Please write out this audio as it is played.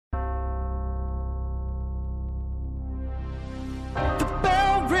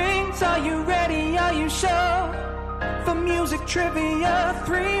show. For music trivia,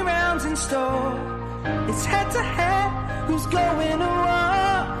 3 rounds in store. It's head to head, who's going to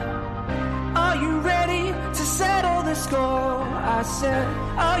war? Are you ready to settle the score? I said,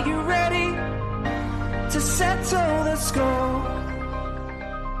 are you ready to settle the score?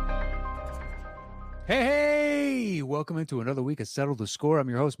 Hey, welcome into another week of Settle the Score. I'm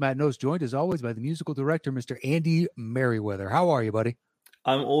your host, Matt Nose, joined as always by the musical director, Mr. Andy Merriweather. How are you, buddy?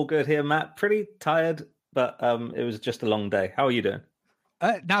 I'm all good here, Matt. Pretty tired, but it was just a long day. How are you doing?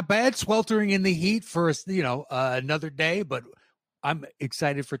 Not bad. Sweltering in the heat for another day, but I'm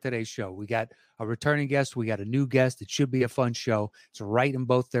excited for today's show. We got a returning guest. We got a new guest. It should be a fun show. It's right in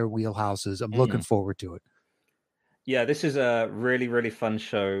both their wheelhouses. I'm looking forward to it. Yeah, this is a really, really fun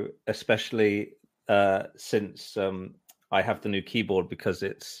show, especially since I have the new keyboard because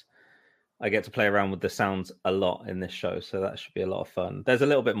I get to play around with the sounds a lot in this show, so that should be a lot of fun. There's a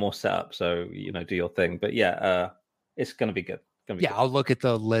little bit more setup, so do your thing. But yeah, it's going to be good. I'll look at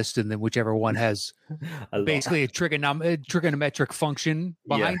the list, and then whichever one has basically a trigonometric function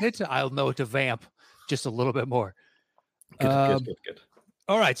behind it, I'll know to vamp just a little bit more. Good.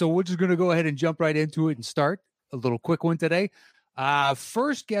 All right, so we're just going to go ahead and jump right into it and start a little quick one today.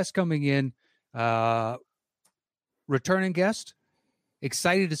 First guest coming in, returning guest.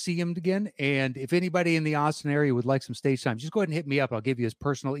 Excited to see him again. And if anybody in the Austin area would like some stage time, just go ahead and hit me up. I'll give you his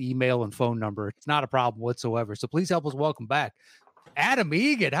personal email and phone number. It's not a problem whatsoever. So please help us welcome back Adam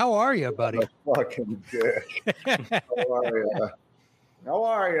Eget. How are you, buddy? Fucking good. How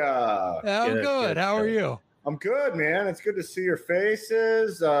are you? I'm good. How are you? I'm good, man. It's good to see your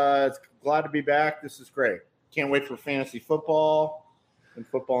faces. It's glad to be back. This is great. Can't wait for fantasy football and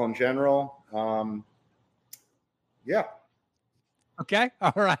football in general. Yeah. Okay.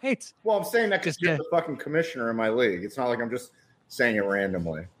 All right. Well, I'm saying that because you're the fucking commissioner in my league. It's not like I'm just saying it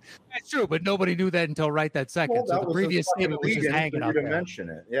randomly. That's true, but nobody knew that until right that second. Well, so the previous statement was just hanging out there. To mention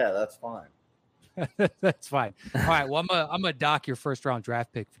it. Yeah, that's fine. That's fine. All right. Well, I'm gonna dock your first round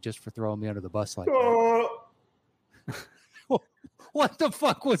draft pick just for throwing me under the bus like that. What the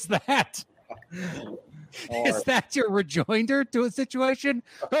fuck was that? Is that your rejoinder to a situation?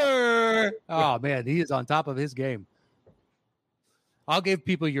 Oh man, he is on top of his game. I'll give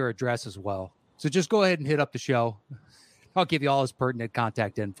people your address as well. So just go ahead and hit up the show. I'll give you all his pertinent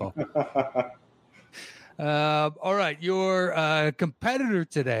contact info. All right. Your competitor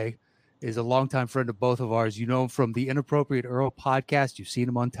today is a longtime friend of both of ours. You know him from the Inappropriate Earl podcast. You've seen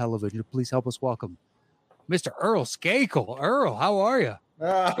him on television. Please help us welcome Mr. Earl Skakel. Earl, how are you?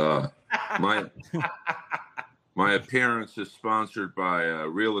 My appearance is sponsored by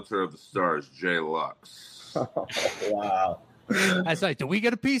Realtor of the Stars, Jay Lux. Wow. That's like, do we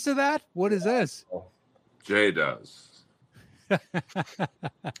get a piece of that? What is this? Jay does.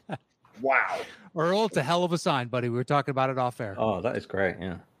 Wow. Earl, it's a hell of a sign, buddy. We were talking about it off air. Oh, that is great.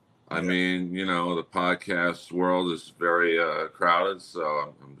 Yeah. I mean, the podcast world is very crowded,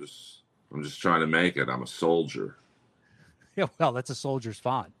 so I'm just trying to make it. I'm a soldier. Yeah, well, that's a soldier's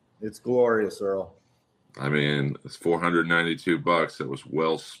font. It's glorious, Earl. I mean, it's $492. It was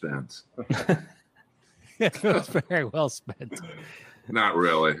well spent. It was very well spent. Not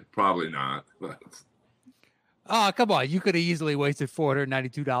really. Probably not. But... Oh, come on. You could have easily wasted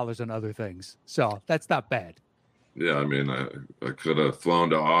 $492 on other things. So that's not bad. Yeah, I mean, I could have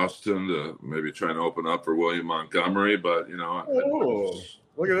flown to Austin to maybe try and open up for William Montgomery, but,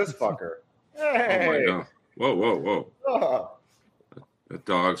 look at this fucker. Hey. Oh, my God. Whoa. Oh. That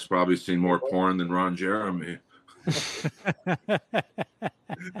dog's probably seen more porn than Ron Jeremy.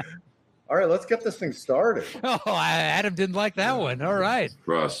 All right, let's get this thing started. Oh, Adam didn't like that one. All right.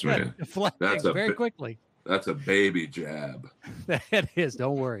 Trust me. That's very quickly. That's a baby jab. That is.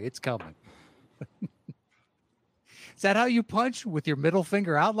 Don't worry. It's coming. Is that how you punch, with your middle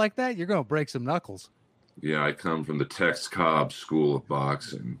finger out like that? You're going to break some knuckles. Yeah, I come from the Tex Cobb School of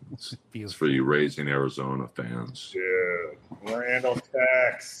Boxing. It's for you raising Arizona fans. Dude, Randall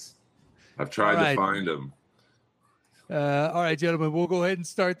Tex. I've tried to find him. All right, gentlemen, we'll go ahead and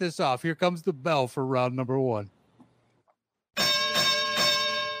start this off. Here comes the bell for round number 1.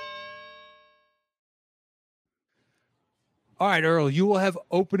 All right, Earl, you will have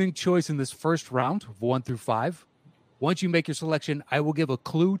opening choice in this first round of 1 through 5. Once you make your selection, I will give a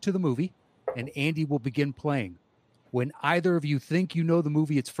clue to the movie, and Andy will begin playing. When either of you think you know the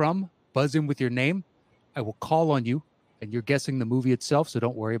movie it's from, buzz in with your name. I will call on you, and you're guessing the movie itself, so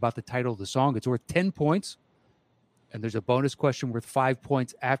don't worry about the title of the song. It's worth 10 points. And there's a bonus question worth 5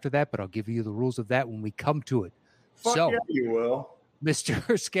 points after that, but I'll give you the rules of that when we come to it. Fuck yeah, you will. Mr.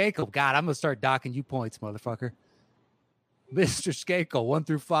 Skakel, God, I'm going to start docking you points, motherfucker. Mr. Skakel, 1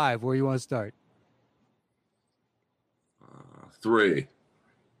 through 5, where you want to start? 3.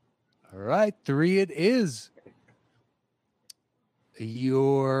 All right, 3 it is.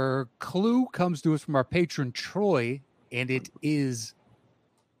 Your clue comes to us from our patron Troy, and it is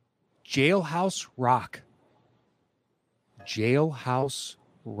Jailhouse Rock. Jailhouse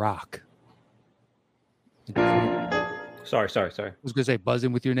Rock. Sorry. I was going to say buzz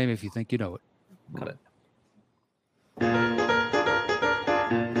in with your name if you think you know it. Got it.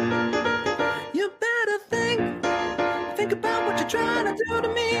 You better think about what you're trying to do to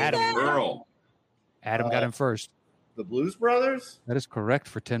me. Earl. Adam got him first. The Blues Brothers? That is correct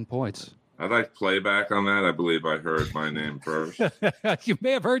for 10 points. I'd like playback on that. I believe I heard my name first. You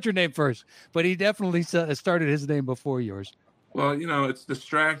may have heard your name first, but he definitely started his name before yours. Well, it's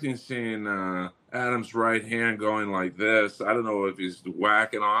distracting seeing Adam's right hand going like this. I don't know if he's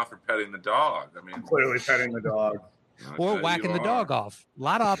whacking off or petting the dog. I mean, Clearly petting the dog. Or whacking the dog off. A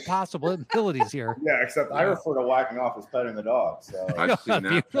lot of possibilities here. Yeah, except I refer to whacking off as petting the dog. So I've seen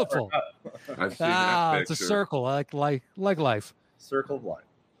that. Beautiful. I've seen that It's a picture. circle, like life. circle of life.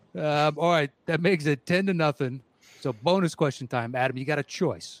 All right, that makes it 10-0. So bonus question time, Adam. You got a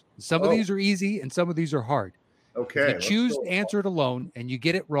choice. Some of these are easy, and some of these are hard. Okay. If you let's choose go. to answer it alone, and you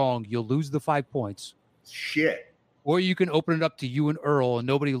get it wrong, you'll lose the 5 points. Shit. Or you can open it up to you and Earl, and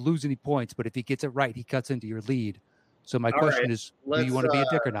nobody will lose any points. But if he gets it right, he cuts into your lead. So my All question right, is, do you want to be a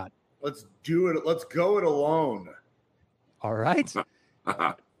dick or not? Let's do it. Let's go it alone. All right.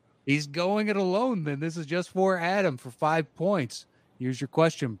 He's going it alone, then. This is just for Adam for 5 points. Here's your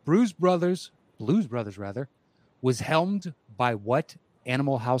question. Blues Brothers, was helmed by what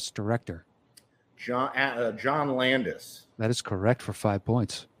Animal House director? John Landis. That is correct for 5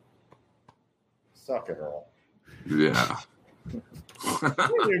 points. Suck it, Earl. Yeah.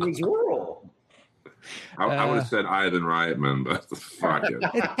 It was Earl. I would have said Ivan Reitman, but fuck it.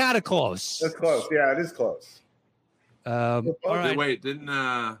 It's kind of close. That's close. Yeah, it is close. All right. Wait, didn't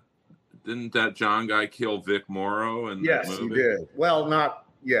that John guy kill Vic Morrow in Yes, that he movie? did. Well, not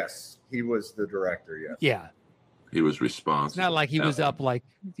yes. He was the director. Yes. Yeah. He was It's responsible. not like he was up like,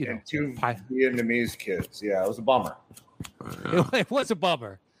 And 2 Vietnamese kids. Yeah, it was a bummer. It was a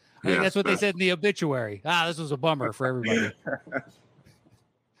bummer. I think Yeah, that's what they said in the obituary. This was a bummer for everybody.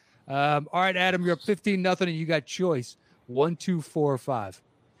 All right, Adam, you're up 15-0, and you got choice 1, 2, 4, or 5.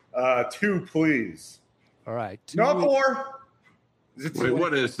 2, please. All right, 2. No 4. Is it Wait, 2?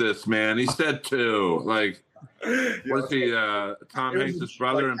 what is this, man? He said 2. Like, Yeah, was he Tom It was Hanks'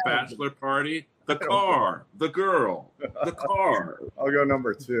 brother in like- Bachelor Party? The car, the girl, the car. I'll go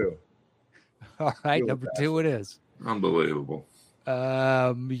number 2. All right, Real number fast. 2 it is. Unbelievable.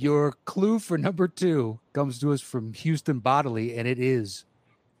 Your clue for number 2 comes to us from Houston Bodily, and it is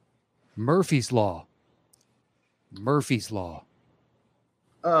Murphy's Law. Murphy's Law.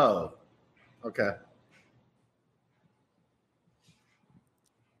 Oh, okay.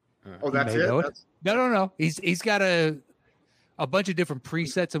 Oh, that's may it. know it. That's, No. He's got a bunch of different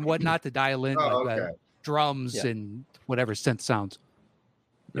presets and whatnot to dial in, Oh, like okay. drums Yeah. and whatever synth sounds.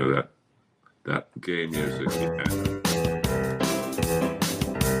 You know, that gay music. he had.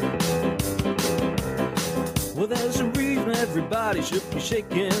 Well, there's a reason everybody should be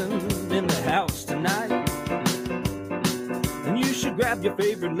shaking in the house tonight. And you should grab your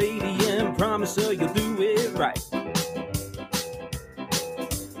favorite lady and promise her you'll do it right.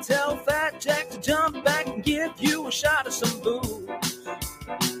 Tell Fat Jack to jump back and give you a shot of some booze.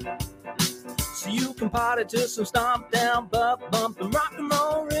 So you can party to some stomp down, buck bump, and rock and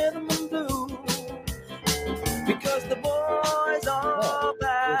roll rhythm and blues. Because the boys are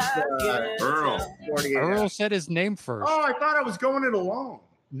back in Earl. town. 48 Earl hours. said his name first. Oh, I thought I was going it alone.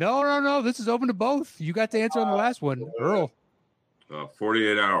 No. This is open to both. You got to answer on the last one. Earl,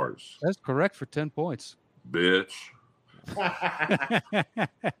 48 hours. that's correct for 10 points. Bitch.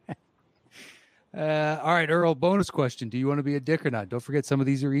 All right, Earl, bonus question. Do you want to be a dick or not? Don't forget, some of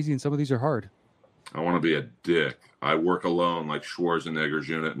these are easy and some of these are hard. I want to be a dick. I work alone like Schwarzenegger's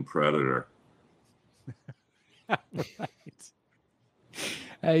unit in Predator. Right.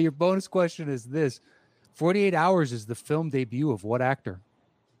 Your bonus question is this. 48 Hours is the film debut of what actor?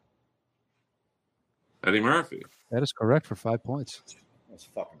 Eddie Murphy. That is correct for 5 points. That's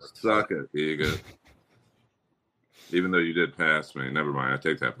fucking Suck it, Eget. Even though you did pass me. Never mind. I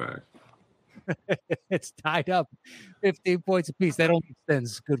take that back. It's tied up 15 points apiece. That only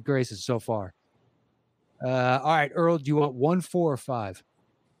extends good graces so far. All right, Earl, do you want 1, 4, or 5?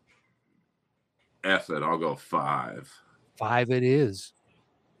 F it. I'll go 5. 5 it is.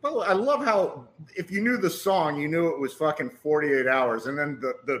 Well, I love how if you knew the song, you knew it was fucking 48 hours. And then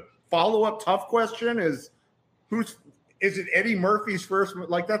the follow-up tough question is is it Eddie Murphy's first?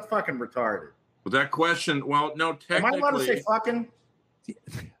 Like, that's fucking retarded. But that question, well, no, Am I allowed to say technically, fucking?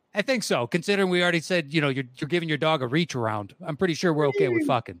 I think so. Considering we already said, you're giving your dog a reach around. I'm pretty sure we're okay with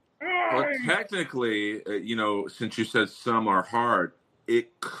fucking. well, technically, since you said some are hard,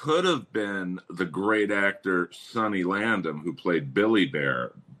 it could have been the great actor Sonny Landham who played Billy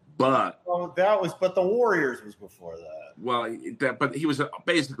Bear, but But the Warriors was before that. but he was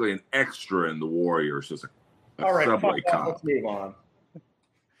basically an extra in the Warriors as a All right, subway fuck off, cop. let's move on.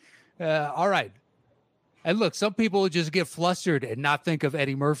 All right. And look, some people just get flustered and not think of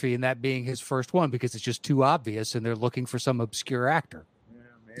Eddie Murphy and that being his first one because it's just too obvious and they're looking for some obscure actor.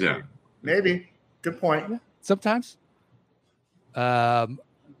 Maybe. Good point. Sometimes. All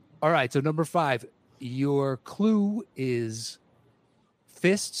right. So number 5, your clue is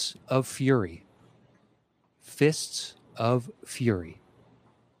Fists of Fury. Fists of Fury.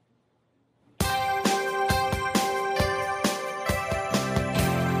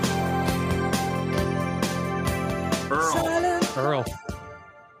 Earl.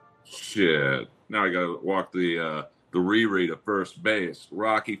 Shit. Now I gotta walk the reread of First Base.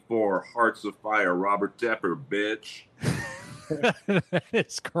 Rocky 4, Hearts of Fire, Robert Tepper, bitch. That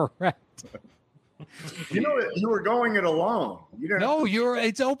is correct. You were going it alone. You didn't. No,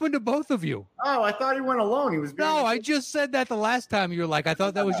 it's open to both of you. Oh, I thought he went alone. He was. No, I just said that the last time. You were like, I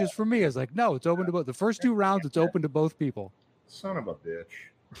thought that was just for me. I was like, no, it's open to both. The first 2 rounds, it's open to both people. Son of a bitch.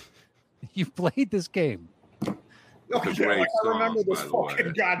 You played this game. Okay, great I remember song, this by the way.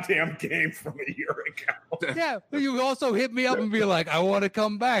 fucking goddamn game from a year ago. Yeah, but you also hit me up and be like, I want to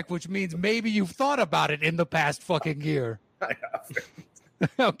come back, which means maybe you've thought about it in the past fucking year. I have.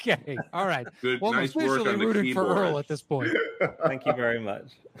 Okay, all right. Good, Well, I'm nice work officially on the rooting for keyboard. Earl at this point. Thank you very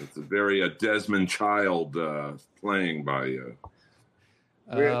much. It's a very Desmond Child playing by you.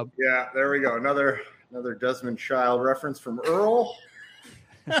 Uh, Yeah, there we go. Another Desmond Child reference from Earl.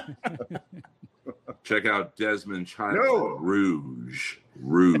 Check out Desmond Child. No. Rouge.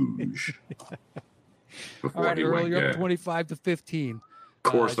 Before all right, he Earl, went you're gay. up 25-15. Of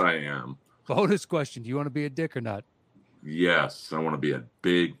course I am. Bonus question: do you want to be a dick or not? Yes, I want to be a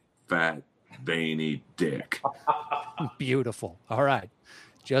big, fat, veiny dick. Beautiful. All right.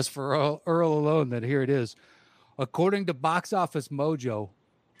 Just for Earl alone, then here it is. According to Box Office Mojo,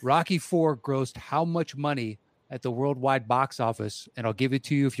 Rocky IV grossed how much money at the worldwide box office? And I'll give it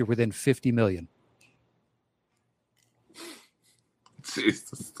to you if you're within 50 million.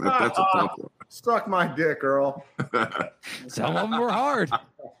 Jesus, that's a tough one. Suck my dick, Earl. Some of them were hard. But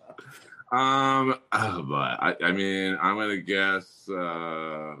I mean, I'm gonna guess.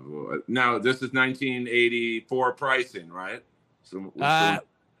 Now this is 1984 pricing, right? So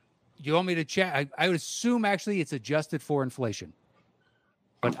You want me to check? I would assume actually it's adjusted for inflation,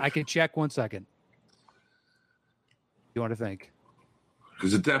 but I can check 1 second. You want to think?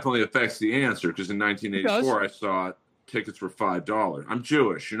 because it definitely affects the answer. Because in 1984, I saw tickets were $5. I'm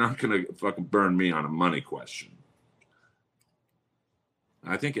Jewish. You're not gonna fucking burn me on a money question.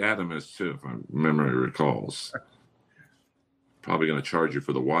 I think Adam is too, if my memory recalls. Probably going to charge you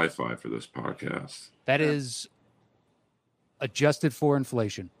for the Wi-Fi for this podcast. That is adjusted for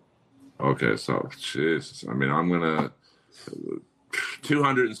inflation. Okay, so Jesus, I mean, I'm going to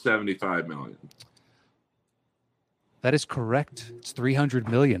 275 million. That is correct. It's 300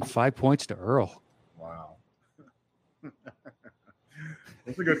 million. 5 points to Earl. Wow.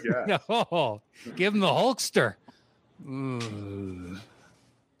 That's a good guess. No, give him the Hulkster. Ooh.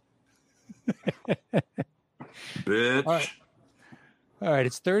 Bitch. All right,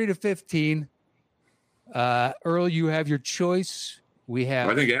 it's 30-15. Earl, you have your choice. We have.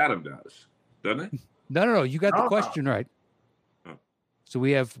 I think Adam does, doesn't he? No. You got the Oh. question right. Oh. So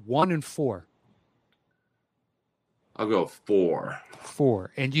we have 1 and 4. I'll go 4.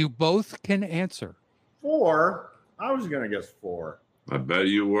 4, and you both can answer. 4? I was going to guess 4. I bet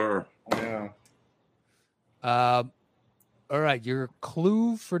you were. Yeah. All right, your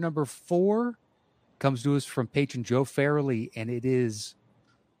clue for number 4 comes to us from patron Joe Farrelly, and it is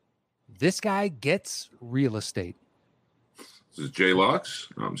this guy gets real estate. This is Jay Lux?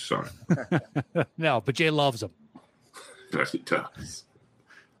 No, I'm sorry. No, but Jay loves him. Yes, he does.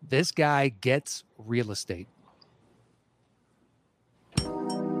 This guy gets real estate.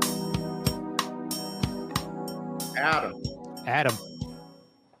 Adam. Adam,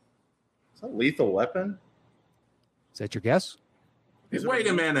 Is that Lethal Weapon? is that your guess? Is it- Wait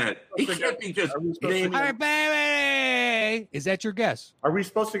a minute. He can't be just Are we supposed to naming. All right, baby. Is that your guess? Are we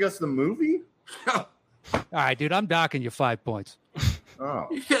supposed to guess the movie? All right, dude, I'm docking you 5 points. Oh.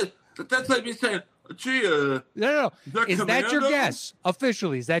 That's like me saying, gee, No. Is that your Commando? guess?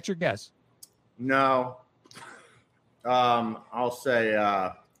 Officially, is that your guess? No. I'll say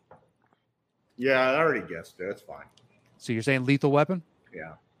Yeah, I already guessed it. That's fine. So you're saying Lethal Weapon?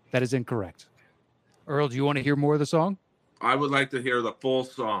 Yeah. That is incorrect. Earl, do you want to hear more of the song? I would like to hear the full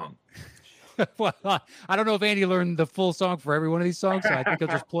song. Well, I don't know if Andy learned the full song for every one of these songs, so I think I'll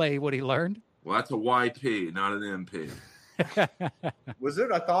just play what he learned. Well, that's a YP, not an MP. Was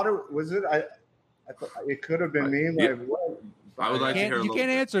it? I thought it was it. I thought it could have been me. Yeah. Like, what? I would like to hear a You little can't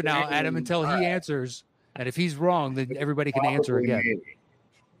bit. answer now, Adam, until he answers. And if he's wrong, then everybody can answer Probably again. me.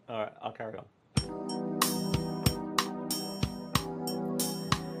 All right, I'll carry on.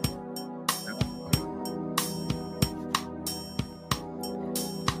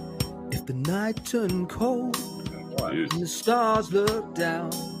 If the night turned cold Jeez. and the stars look down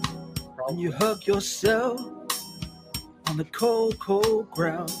and you hug yourself on the cold, cold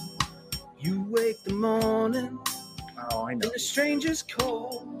ground, you wake the morning Oh, I know. in a stranger's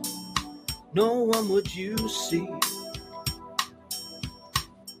cold. No one would you see.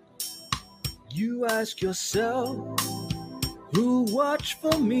 You ask yourself, who watched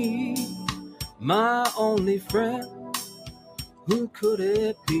for me? My only friend, who could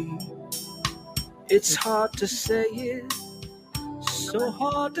it be? It's hard to say it, so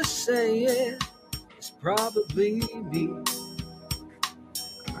hard to say it. It's probably me.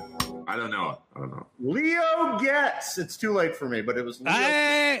 I don't know. Leo gets. It's too late for me, but it was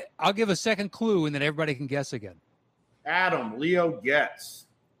Leo. I'll give a second clue, and then everybody can guess again. Adam. Leo gets.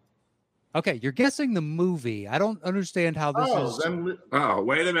 Okay, you're guessing the movie. I don't understand how this is. Then Oh,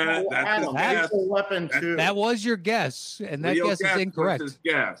 wait a minute. That's Adam. his guess. Lethal Weapon 2. That was your guess, and that Leo guess is was incorrect. his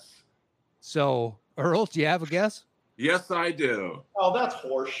guess. So, Earl, do you have a guess? Yes, I do. Oh, that's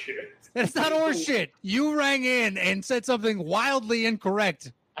horseshit. It's not horseshit. You rang in and said something wildly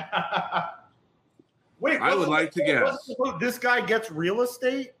incorrect. Wait, I would like to guess. This guy gets real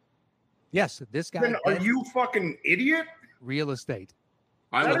estate? Yes, this guy Then are gets you fucking idiot? real estate.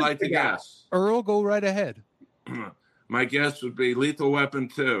 I That would is like to the guy. guess. Earl, go right ahead. My guess would be Lethal Weapon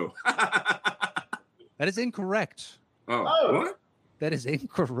 2. That is incorrect. Oh. What? That is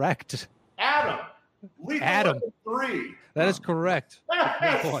incorrect. Adam. Lethal Adam. Weapon 3. That is correct.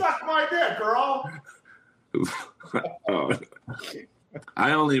 Suck my dick, girl. Oh.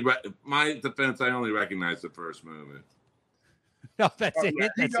 My defense, I only recognize the first movie. No, that's it. He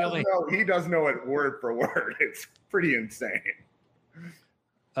That's the does only. know, he does know it word for word. It's pretty insane.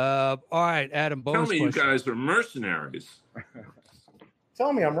 All right, Adam. Tell Bonus me you question. guys are mercenaries.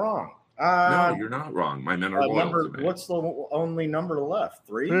 Tell me I'm wrong. No, you're not wrong. My men are loyal to me. What's the only number left?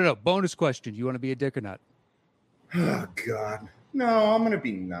 3? No. Bonus question. You want to be a dick or not? Oh, God. No, I'm going to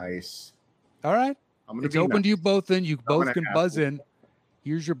be nice. All right. I'm going It's to be open nice. to you both. Then you both gonna can have buzz to. in.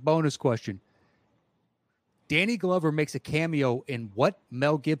 Here's your bonus question. Danny Glover makes a cameo in what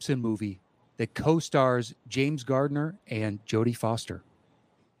Mel Gibson movie that co-stars James Gardner and Jodie Foster?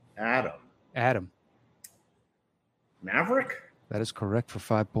 Adam. Maverick? That is correct for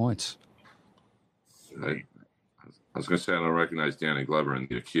 5 points. I was going to say I don't recognize Danny Glover in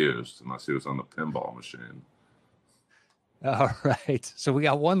The Accused unless he was on the pinball machine. All right. So we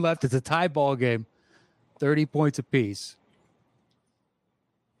got one left. It's a tie ball game. 30 points apiece.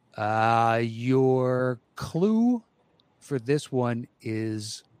 Your clue for this one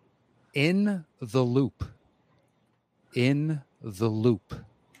is in the loop. In the loop.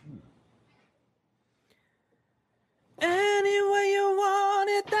 Any way you want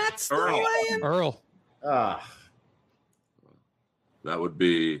it, that's the Earl. way you... Earl. That would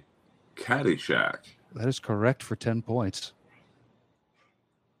be Caddyshack. That is correct for 10 points.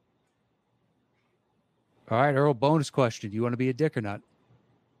 All right, Earl, bonus question. You want to be a dick or not?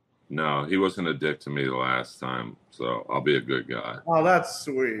 No, he wasn't a dick to me the last time, so I'll be a good guy. Oh, that's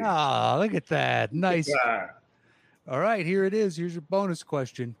sweet. Ah, look at that. Nice. Yeah. All right, here it is. Here's your bonus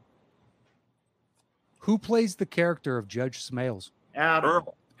question. Who plays the character of Judge Smales? Adam.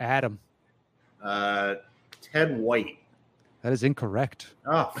 Adam. Ted White. That is incorrect.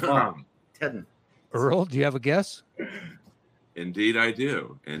 Oh, fuck. Ted. Earl, do you have a guess? Indeed, I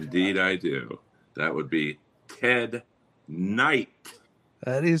do. Indeed, I do. That would be Ted Knight.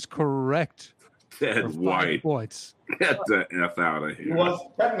 That is correct. For Ted 5 White. points. Get the F out of He here. was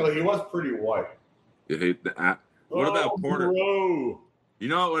pretty white. You hate the What about Porter? Bro. You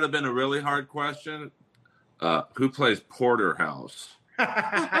know what would have been a really hard question? Who plays Porterhouse?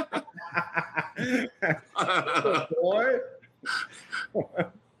 Boy.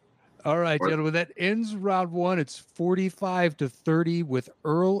 All right, gentlemen, that ends round one. It's 45-30 with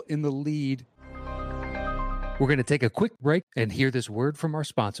Earl in the lead. We're going to take a quick break and hear this word from our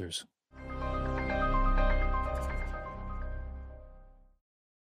sponsors.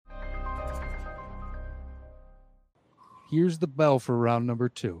 Here's the bell for round number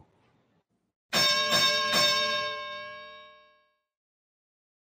 2.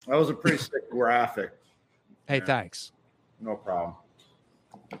 That was a pretty sick graphic. Hey, Yeah. thanks. No problem.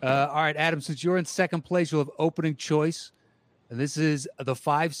 All right, Adam, since you're in second place, you'll have opening choice. And this is the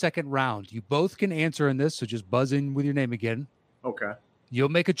 5-second round. You both can answer in this, so just buzz in with your name again. Okay. You'll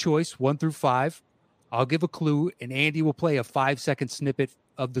make a choice, 1 through 5. I'll give a clue, and Andy will play a 5-second snippet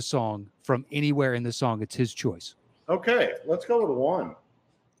of the song from anywhere in the song. It's his choice. Okay, let's go with 1.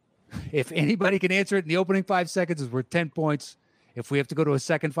 If anybody can answer it in the opening 5 seconds, it's worth 10 points. If we have to go to a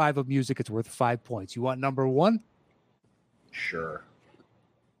second 5 of music, it's worth 5 points. You want number 1? Sure.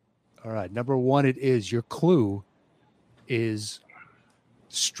 All right, number 1 it is. Your clue is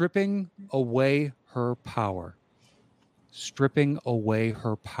stripping away her power. Stripping away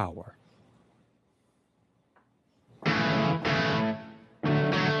her power.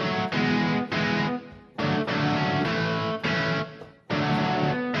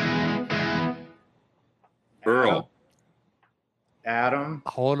 Earl. Adam.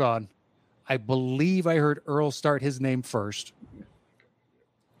 Hold on. I believe I heard Earl start his name first.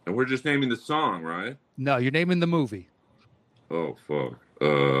 And we're just naming the song, right? No, you're naming the movie. Oh, fuck.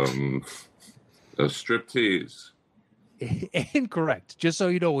 A striptease. Incorrect. Just so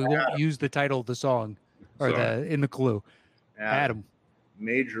you know, we won't use the title of the song or Sorry. in the clue. Adam.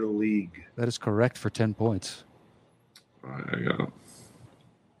 Major League. That is correct for 10 points. All right, I got it.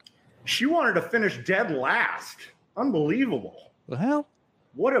 She wanted to finish dead last. Unbelievable. Well,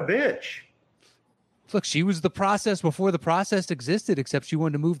 What a bitch. look, she was the process before the process existed, except she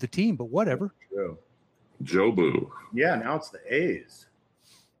wanted to move the team, but whatever. True. Jobu. Yeah, now it's the A's.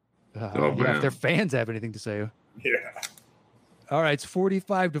 Oh, If man. their fans have anything to say. Yeah. All right, it's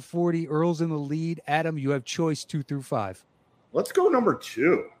 45-40. Earl's in the lead. Adam, you have choice 2 through 5. Let's go number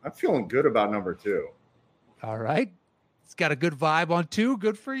 2. I'm feeling good about number 2. All right. It's got a good vibe on 2.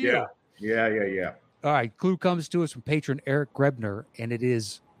 Good for you. Yeah. All right. Clue comes to us from patron Eric Grebner, and it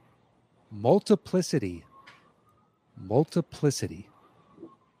is multiplicity. Multiplicity.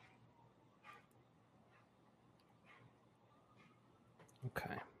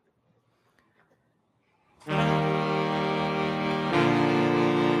 Okay.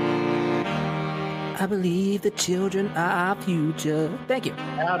 I believe the children are our future. Thank you.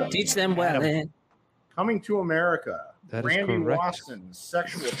 Adam. Teach them well. Adam. And Coming to America. That is Randy correct. Watson,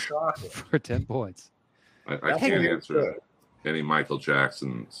 Sexual Chocolate. For 10 points. I That's can't really answer good. any Michael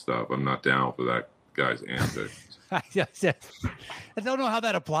Jackson stuff. I'm not down for that guy's antics. I don't know how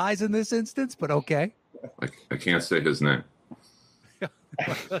that applies in this instance, but okay. I can't say his name.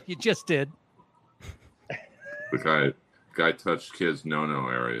 You just did. The guy touched kids' no-no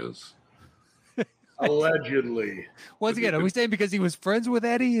areas. Allegedly. Once again, are we saying because he was friends with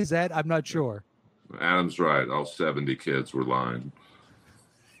Eddie? Is that? I'm not sure. Adam's right. All 70 kids were lying.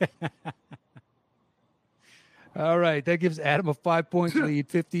 All right. That gives Adam a 5-point lead,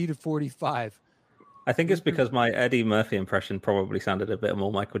 50-45. I think it's because my Eddie Murphy impression probably sounded a bit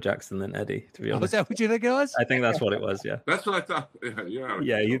more Michael Jackson than Eddie, to be Oh, is honest. that what you think it was? I think that's what it was, yeah. That's what I thought. Yeah,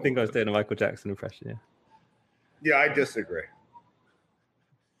 Yeah, you think I was doing a Michael Jackson impression, yeah. Yeah, I disagree.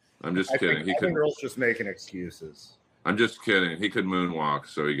 I'm just I kidding. think Earl's just making excuses. I'm just kidding. He could moonwalk,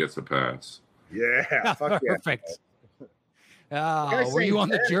 so he gets a pass. Yeah, fuck yeah. Perfect. Guy Were you saying on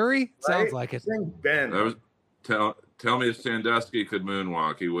the Ben, Jury? Sounds Right? like it. Sing Ben. That was tell me if Sandusky could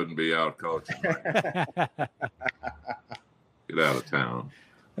moonwalk, he wouldn't be out coaching. Get out of town.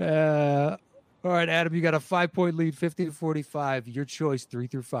 All right, Adam, you got a 5-point lead, 50-45. Your choice, 3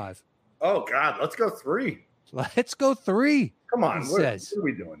 through 5. Oh, God, let's go 3. Let's go 3. Come on. He What says. are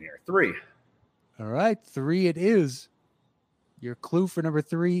we doing here? 3. All right, 3 it is. Your clue for number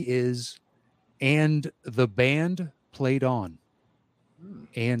 3 is, and the band played on.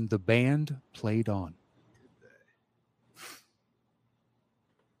 And the band played on.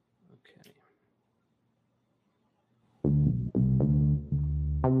 okay.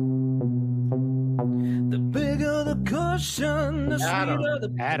 The bigger the cushion, the Adam. sweeter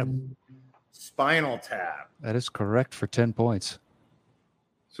the Adam, Spinal Tap. that is correct for 10 points.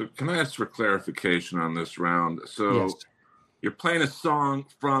 So can I ask for clarification on this round? So Yes. you're playing a song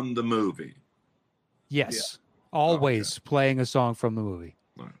from the movie. Yes. Always playing a song from the movie.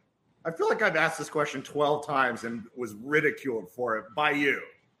 I feel like I've asked this question 12 times and was ridiculed for it by you.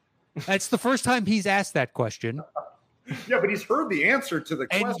 That's the first time he's asked that question. Yeah, but he's heard the answer to the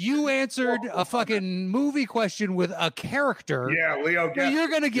And question. you answered a fucking movie question with a character. Yeah, Leo So gets you're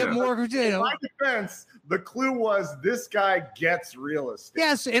going to get Yeah. more. You In know. my defense, the clue was this guy gets real estate.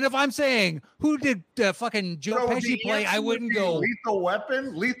 Yes. And if I'm saying, who did fucking Joe So Pesci the play, I answer would wouldn't be go. Lethal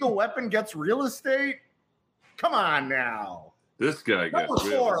Weapon. Lethal Weapon gets real estate. Come on now. This guy Number gets 4.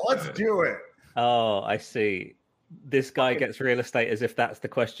 real Let's estate. do it. Oh, I see. this guy gets real estate as if that's the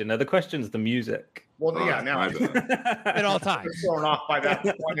question. No, the question's the music. Well, yeah, now my bad. At all times. I'm thrown off by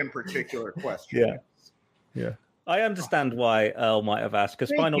that one in particular question. Yeah. I understand why Earl might have asked, because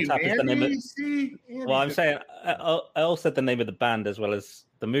Thank Spinal you, Tap is the name of... Andy. See, Andy Well, I'm just- saying Earl said the name of the band as well as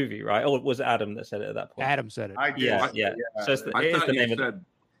the movie, right? Or was it Adam that said it at that point? Adam said it. I did. Yeah. So it's I it is thought the you name of said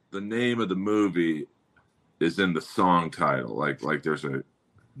the name of the movie is in the song title. Like there's a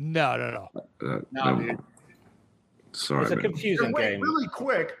No. No, dude. Sorry, It's a man. confusing Wait, game. really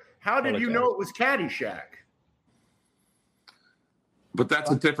quick. How did you Apologize. know it was Caddyshack? But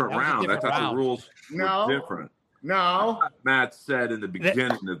that's a different That was a round. different I thought round. the rules No. were different. No. Matt said in the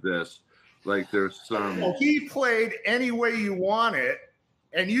beginning of this, like there's some, Well, he played Any Way You Want It,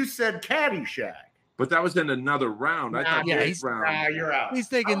 and you said Caddyshack. but that was in another round. I thought Yeah, this he's- round You're out. He's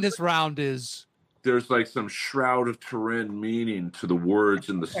thinking this round is there's like some Shroud of Turin meaning to the words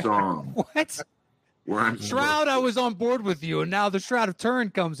in the song. what? Where I'm Shroud, I was on board with you, and now the Shroud of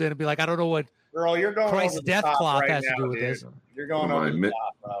Turin comes in and be like, I don't know what Girl, you're going Christ's over the death top cloth right has to now, do with dude. this. You're going Am over I the mi-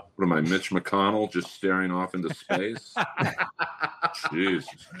 top, bro. What am I, Mitch McConnell, just staring off into space? Jeez,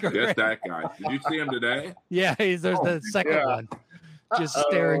 get that guy. Did you see him today? Yeah, there's the second yeah. one, just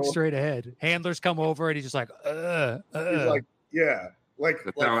staring Uh-oh. straight ahead. Handlers come over and he's just like, He's like, yeah, like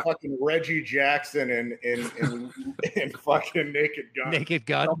That's how I- fucking Reggie Jackson in fucking Naked Gun. naked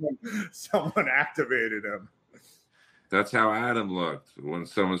gun. Someone activated him. That's how Adam looked when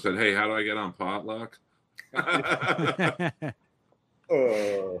someone said, "Hey, how do I get on Potluck?"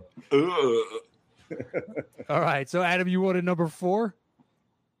 All right, so Adam, you wanted number 4.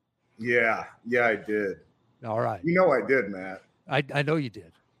 Yeah, I did. All right, You know I did, Matt. I know you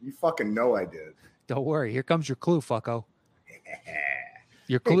did. You fucking know I did. Don't worry. Here comes your clue, fucko.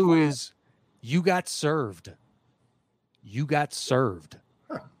 Your clue is you got served. You got served.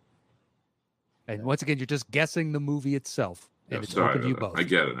 Huh. And once again, you're just guessing the movie itself. And Yeah, it's sorry, open to you both. I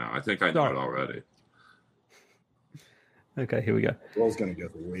get it now. I think I know Sorry. it already. Okay, here we go. Will's gonna get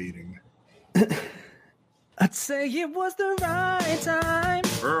waiting. I'd say it was the right time.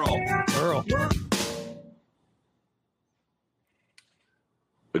 Earl, Earl.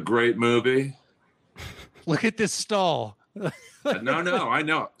 a great movie. Look at this stall. No, I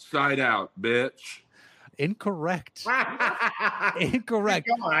know. Side Out, bitch. Incorrect. Come Incorrect.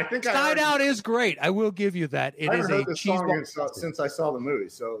 on, I think Side Out is great. I will give you that. It I is haven't a heard this cheese song ball. since I saw the movie.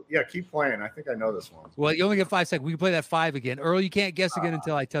 So yeah, keep playing. I think I know this one. Well, you only get 5 seconds. We can play that 5 again. Earl, you can't guess again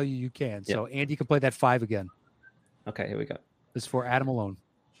until I tell you you can. So Andy can play that 5 again. Okay, here we go. This is for Adam alone.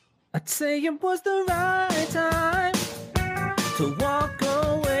 I'd say it was the right time to walk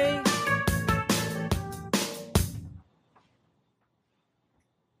away.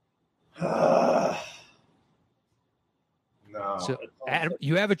 No. So, Adam,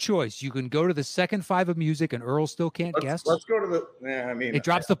 you have a choice. You can go to the second 5 of music, and Earl still can't guess. Let's go to the. Yeah, I mean, It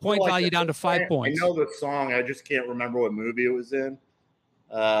drops the I feel point value it's down to 5 points. I know the song. I just can't remember what movie it was in.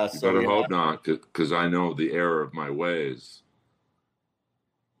 You So better yeah. hope not, because I know the error of my ways.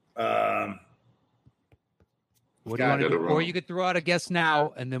 What do you want to Get it do? Or wrong. you could throw out a guess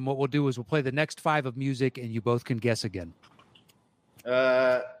now, and then what we'll do is we'll play the next 5 of music, and you both can guess again.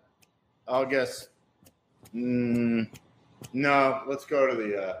 I'll guess. No, let's go to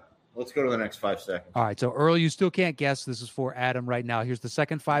the next 5 seconds. All right. So, Earl, you still can't guess. This is for Adam right now. Here's the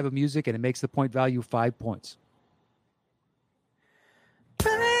second 5 of music, and it makes the point value 5 points.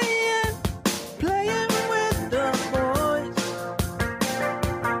 Playing with the boys.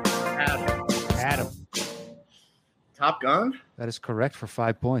 Adam. Top Gun. That is correct for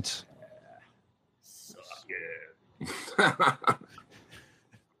 5 points. Suck it.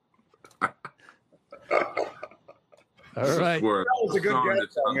 All right. That was a good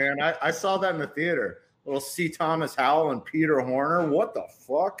guess, though, man. I saw that in the theater. Little C. Thomas Howell and Peter Horner. What the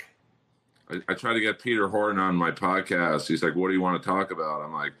fuck? I try to get Peter Horton on my podcast. He's like, "What do you want to talk about?"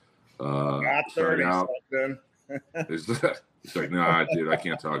 I'm like, Got Side 30 Out. something. He's like, "Nah, dude, I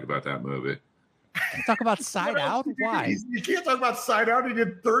can't talk about that movie." Talk about Side Out? Why? You can't talk about Side Out. He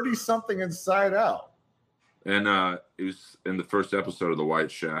did 30 something in Side Out. And it was in the first episode of The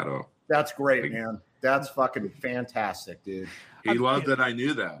White Shadow. That's great, man. That's fucking fantastic, dude. He loved that I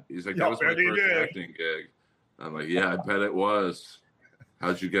knew that. He's like, Yeah, "That was my bet he first did. acting gig." I'm like, "Yeah, I bet it was."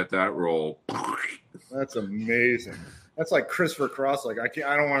 How'd you get that role? That's amazing. That's like Christopher Cross. Like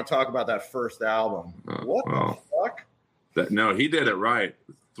I don't want to talk about that first album. What the fuck? No, he did it right.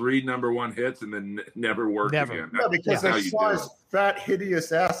 3 number-1 hits and then never worked Never. again. Yeah, because That's how they you saw do his it. fat,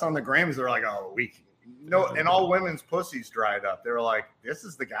 hideous ass on the Grammys. They're like, oh, and all women's pussies dried up. They were like, this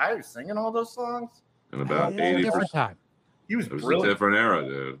is the guy who's singing all those songs? And about Yeah, 80%. different time. He was It was a brilliant. different era,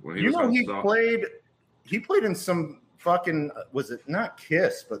 dude. When he You was know, on he Salt. played he played in some fucking, was it not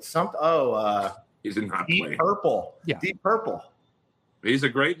Kiss, but something? He's not Deep playing. Purple. Yeah. Deep Purple. He's a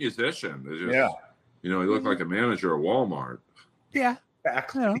great musician. It's just, Yeah. he looked like a manager at Walmart. Yeah.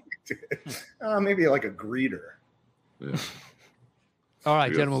 Exactly. Maybe like a greeter. Yeah. All right,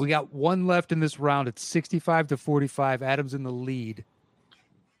 Yes. gentlemen, we got one left in this round. It's 65-45. Adam's in the lead.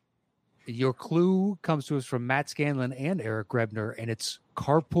 Your clue comes to us from Matt Scanlon and Eric Grebner, and it's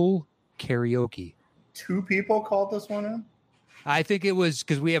carpool karaoke. 2 people called this one in? I think it was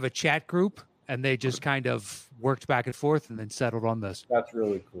because we have a chat group, and they just kind of worked back and forth and then settled on this. That's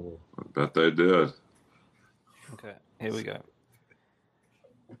really cool. I bet they did. Okay, here we go.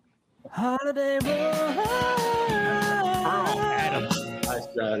 Holiday Road. Adam. I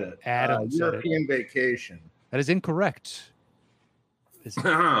said it. Adam said it. European Vacation. That is incorrect.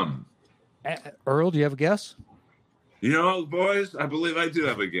 Earl, do you have a guess? Boys, I believe I do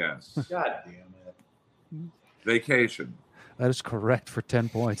have a guess. God damn it. Vacation. That is correct for 10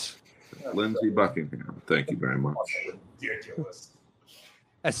 points. Lindsey Buckingham. Thank you very much. Ridiculous.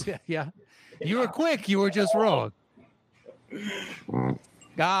 Yeah. You were quick. You were just wrong. Well,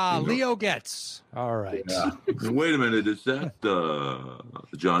 Leo gets. All right. Yeah. wait a minute. Is that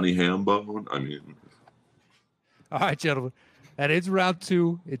Johnny Hambone? I mean, All right, gentlemen. And it's round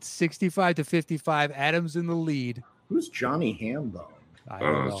 2. It's 65-55. Adam's in the lead. Who's Johnny Hambone? I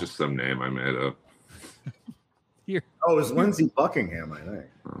don't know. it's just some name I made up. Here. Oh, it's Lindsey Buckingham, I think.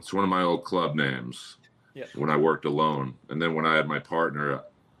 It's one of my old club names. Yeah. When I worked alone, and then when I had my partner,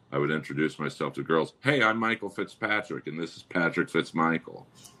 I would introduce myself to girls. Hey, I'm Michael Fitzpatrick, and this is Patrick Fitzmichael.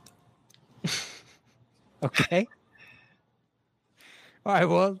 Okay. All right.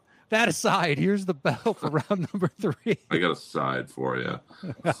 Well, that aside, here's the bell for round number 3. I got a side for you.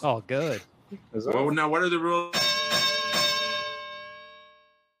 Oh, good. Is that- Well, now what are the rules?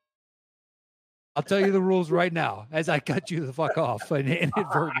 I'll tell you the rules right now as I cut you the fuck off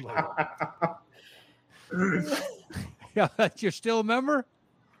inadvertently. Yeah, you're still a member?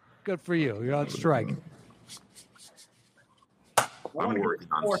 Good for you. You're on strike. I'm working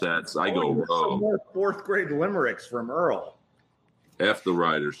on sets. I I go wanna hear some rogue. more 4th grade limericks from Earl. F the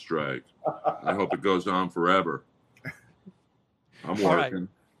writer's strike. I hope it goes on forever. I'm All right. working.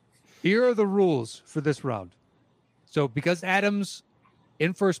 Here are the rules for this round. So because Adam's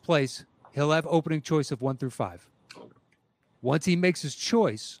in first place, he'll have opening choice of 1 through 5. Once he makes his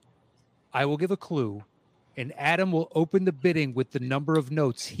choice, I will give a clue, and Adam will open the bidding with the number of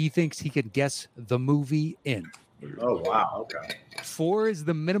notes he thinks he can guess the movie in. Oh, wow. Okay. 4 is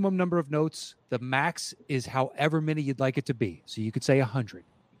the minimum number of notes. The max is however many you'd like it to be. So you could say 100.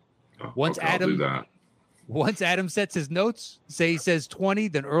 Oh, Once okay, I'll do Adam- that. Once Adam sets his notes, say he says 20,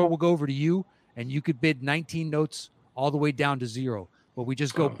 then Earl will go over to you, and you could bid 19 notes all the way down to 0. But we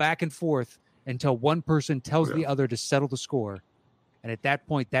just go back and forth until one person tells the other to settle the score. And at that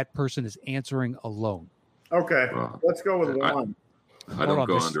point, that person is answering alone. Okay. Wow. Let's go with I- 1. I Hold don't on,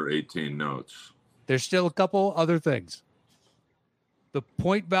 go this- under 18 notes. There's still a couple other things. The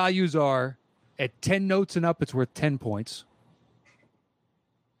point values are at 10 notes and up, it's worth 10 points.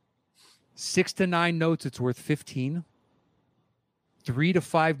 6 to 9 notes, it's worth 15. 3 to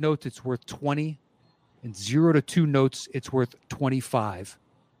 5 notes, it's worth 20. And 0 to 2 notes, it's worth 25.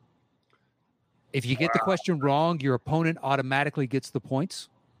 If you get the question wrong, your opponent automatically gets the points.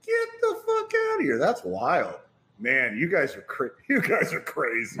 Get the fuck out of here. That's wild. Man, you guys are you guys are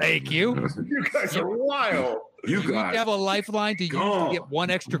crazy. Thank you. You guys are wild. You You guys. have a lifeline to use to Go. get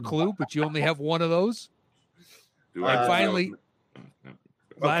one extra clue, but you only have one of those. Do And I- finally,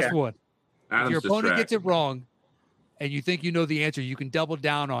 last Okay. one. Adam's If your opponent gets it distracted. wrong and you think you know the answer, you can double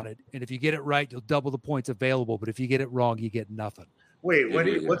down on it. And if you get it right, you'll double the points available. But if you get it wrong, you get nothing. Wait,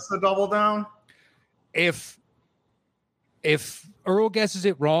 Yeah. what's the double down? If Earl guesses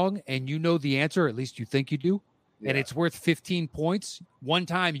it wrong and you know the answer, at least you think you do, and Yeah. it's worth 15 points, one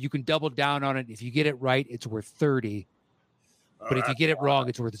time you can double down on it. If you get it right, it's worth 30. But if you get it wrong,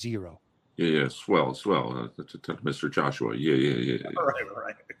 it's worth 0. Yeah, swell. Mr. Joshua. Yeah.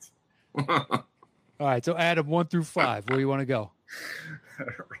 Right. All right. So Adam, 1 through 5, where you want to go?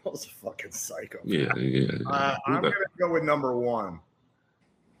 Earl's a fucking psycho. yeah. I'm gonna go with number 1.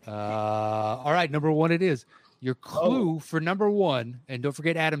 All right. Number 1 it is. Your clue for number 1, and don't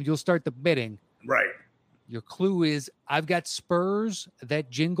forget, Adam, you'll start the bidding. Right. Your clue is I've got spurs that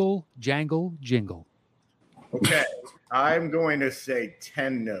jingle, jangle, jingle. Okay. I'm going to say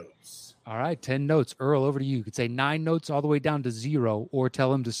 10 notes. All right, 10 notes. Earl, over to you. You could say 9 notes all the way down to 0, or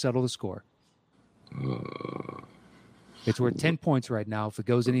tell him to settle the score. It's worth 10 points right now. If it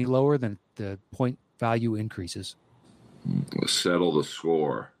goes any lower, then the point value increases. Settle the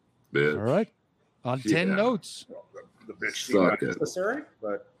score, bitch. All right. on 10 notes. The bitch Suck seemed it. necessary,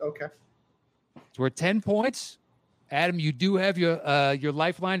 but okay. So we're at 10 points. Adam, you do have your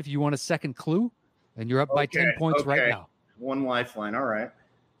lifeline if you want a second clue, and you're up by 10 points right now. One lifeline. All right.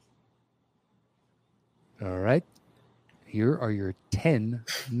 All right. Here are your 10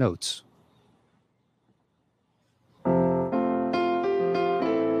 notes.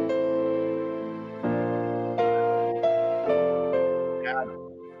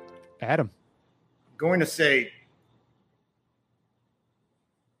 Adam. Going to say,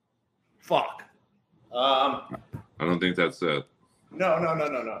 fuck. I don't think that's it.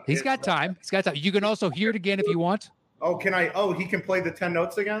 No. He's got time. You can also hear it again if you want. Oh, can I? Oh, he can play the 10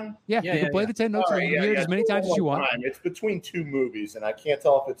 notes again? Yeah, you can play the 10 notes and you can hear it as many times as you want. It's between two movies, and I can't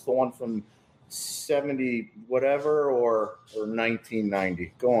tell if it's the one from 70 whatever or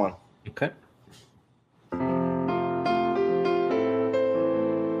 1990. Go on. Okay.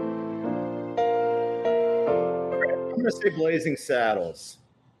 I'm going to say Blazing Saddles.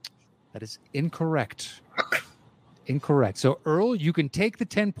 That is incorrect. Incorrect. So, Earl, you can take the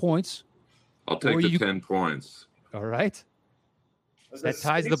 10 points. I'll take the 10 points. All right. Was That it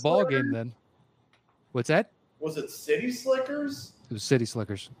ties City the ball Slickers? game then. What's that? Was it City Slickers? It was City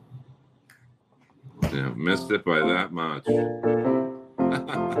Slickers. Yeah, missed it by that much.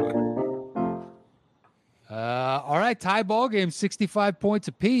 All right. Tie ball game, 65 points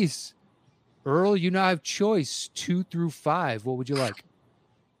apiece. Earl, you now have choice 2 through 5. What would you like?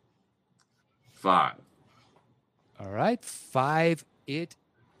 5. All right. 5 it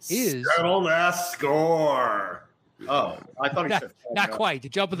is. Settle that score. Oh, I thought he said Not quite. The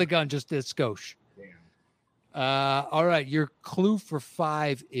jump of the gun, just a skosh. Damn. All right. Your clue for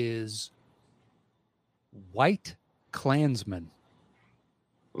 5 is white Klansman.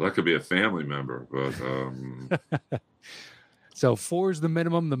 Well, that could be a family member, but So 4 is the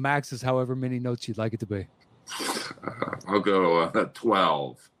minimum. The max is however many notes you'd like it to be. I'll go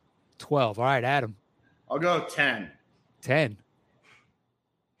 12. 12. All right, Adam. I'll go 10. 10.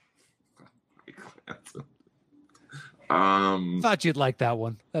 Thought you'd like that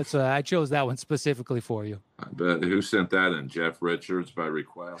one. That's I chose that one specifically for you. I bet who sent that in? Jeff Richards by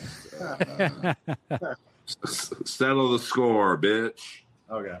request. Settle the score, bitch.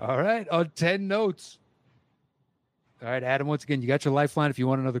 Okay. All right, on 10 notes. All right, Adam, once again, you got your lifeline if you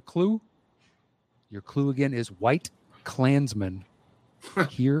want another clue. Your clue again is white Klansman.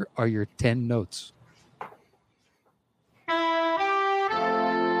 Here are your 10 notes.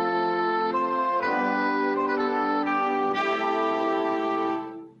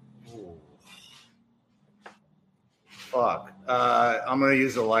 Fuck. I'm going to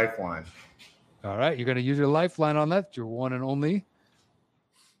use a lifeline. All right, you're going to use your lifeline on that. Your one and only.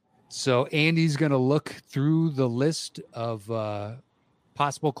 So Andy's going to look through the list of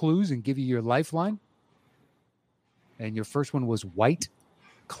possible clues and give you your lifeline. And your first one was white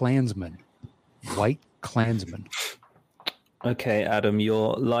Klansman. White Klansman. Okay, Adam,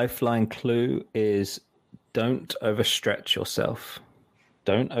 your lifeline clue is don't overstretch yourself.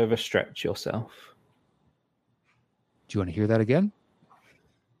 Don't overstretch yourself. Do you want to hear that again?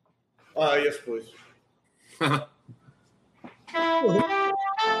 Yes, please.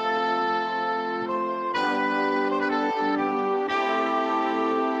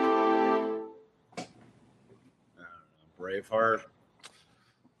 Braveheart.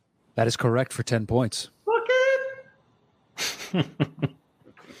 That is correct for 10 points. Fuck it.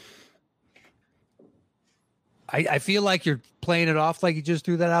 I feel like you're playing it off like you just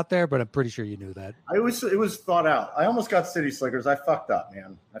threw that out there, but I'm pretty sure you knew that. It was thought out. I almost got City Slickers. I fucked up,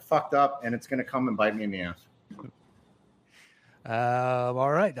 man. I fucked up, and it's going to come and bite me in the ass.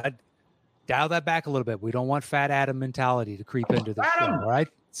 All right. I'd dial that back a little bit. We don't want fat Adam mentality to creep into this show, all right?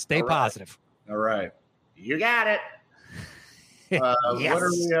 Stay All right. positive. All right. You got it. Yes. What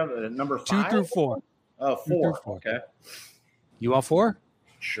are we at? Number 5? 2 through 4. Oh, 2 through 4. 4. Okay. You want 4?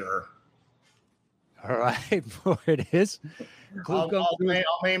 Sure. All right. 4 it is. I'll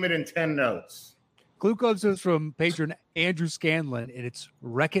name it in 10 notes. Clue comes to us from patron Andrew Scanlon, and it's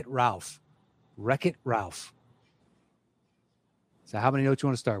Wreck-It Ralph. Wreck-It Ralph. So how many notes you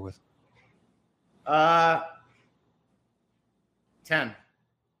want to start with? 10.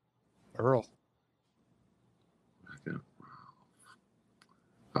 Earl.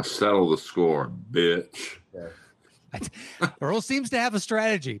 I'll settle the score, bitch. Earl seems to have a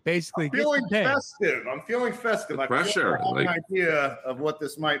strategy. Basically, I'm feeling festive. I Pressure, have an idea of what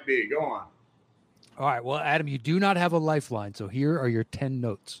this might be. Go on. All right. Well, Adam, you do not have a lifeline, so here are your 10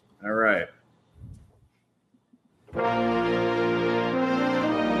 notes. All right.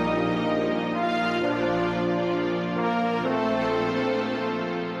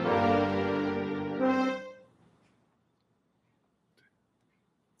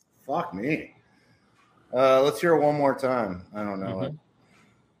 Fuck me. Let's hear it one more time. I don't know it.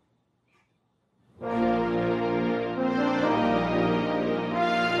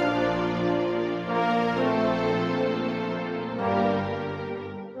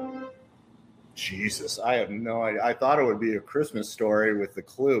 Jesus, I have no idea. I thought it would be A Christmas Story with the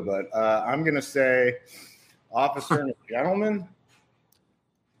clue, but I'm going to say Officer and a Gentleman.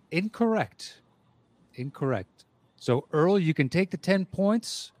 Incorrect. So, Earl, you can take the 10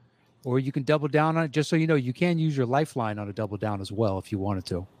 points or you can double down on it. Just so you know, you can use your lifeline on a double down as well if you wanted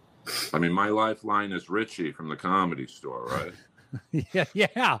to. I mean, my lifeline is Richie from the Comedy Store, right? Yeah.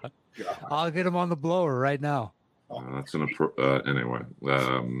 God. I'll get him on the blower right now. That's an anyway.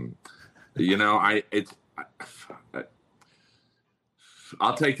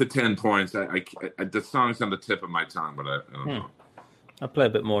 I'll take the 10 points. The song's on the tip of my tongue, but I don't know. I'll play a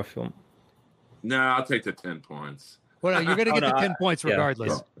bit more if you want. No, I'll take the 10 points. Well, you're going to get the 10 points yeah.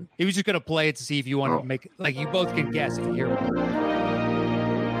 regardless. He was just going to play it to see if you want to make it. Like, you both can guess if you hear it.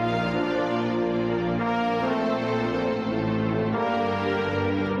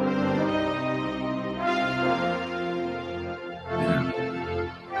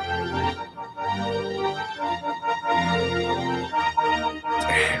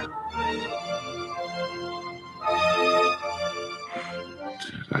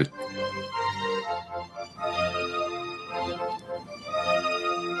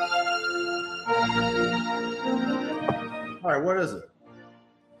 All right, what is it?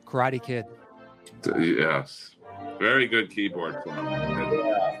 Karate Kid. Yes. Very good keyboard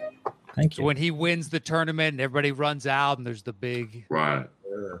playing. Thank So you. when he wins the tournament and everybody runs out and there's the big... Right.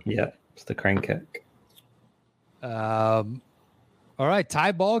 Yeah, it's the crane kick. All right,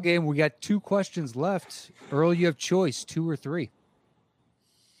 tie ball game. We got 2 questions left. Earl, you have choice, 2 or 3.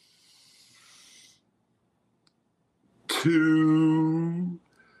 2.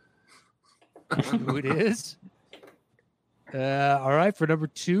 Who it is? All right, for number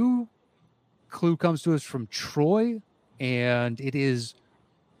 2, clue comes to us from Troy, and it is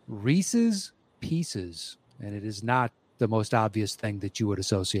Reese's Pieces. And it is not the most obvious thing that you would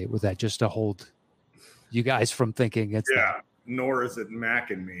associate with that, just to hold you guys from thinking it's that. Nor is it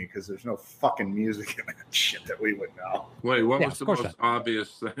Mac and Me, because there's no fucking music in that shit that we would know. Wait, what Yeah, was of the course most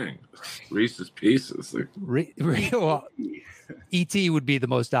obvious thing? Reese's Pieces. Like, Well, E.T. would be the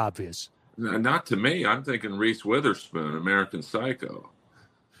most obvious. not to me. I'm thinking Reese Witherspoon, American Psycho.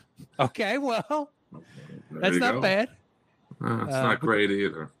 Okay, well, There that's you not go. bad. It's not great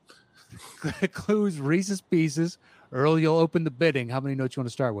either. Clues, Reese's Pieces. Earl, you'll open the bidding. How many notes you want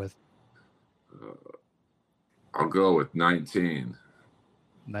to start with? I'll go with 19.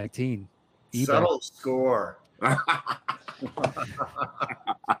 19. eBay. Subtle score.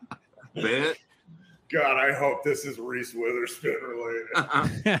 Bit. God, I hope this is Reese Witherspoon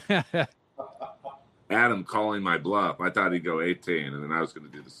related. Adam calling my bluff. I thought he'd go 18, and then I was going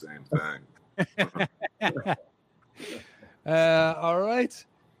to do the same thing. All right.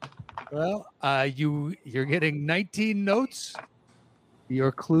 Well, you're getting 19 notes.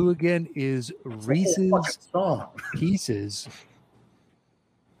 Your clue again is Reese's Song. Pieces.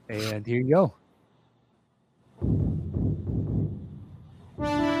 And here you go.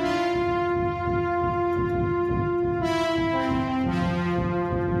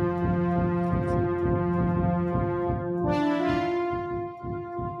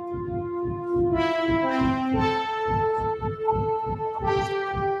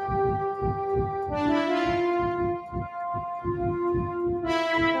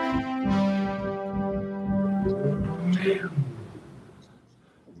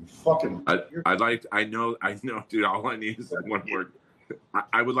 Fucking. I know, dude. All I need is one word.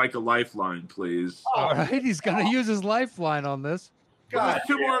 I would like a lifeline, please. All right. He's going to use his lifeline on this. God,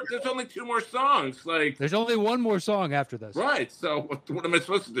 There's only 2 more songs. Like, There's only one more song after this. right. So what am I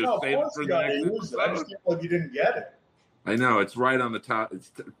supposed to do? No, of Save it course for you the gotta next use it. I just episode? can't believe you didn't get it. I know it's right on the top.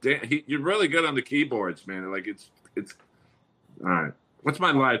 You're really good on the keyboards, man. Like it's all right. What's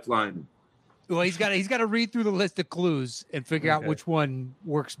my lifeline? Well, he's got to read through the list of clues and figure out Okay. which one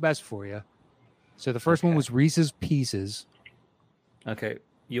works best for you. So the first one was Reese's Pieces. Okay,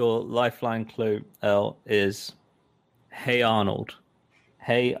 your lifeline clue, Earl, is Hey Arnold.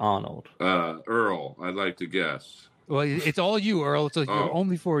 Hey Arnold. Earl, I'd like to guess. Well, it's all you, Earl. It's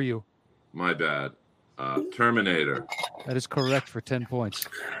only for you. My bad. Terminator. That is correct for 10 points.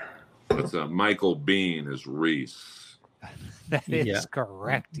 That's Michael Bean as Reese. That is Yeah.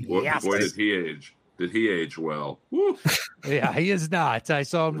 correct. Boy, Yes. boy, did he age? Did he age well? Woo. Yeah, he is not. I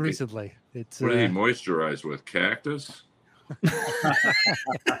saw him recently. It's What did he moisturize with? Cactus?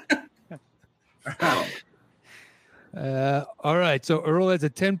 Oh. All right. So Earl has a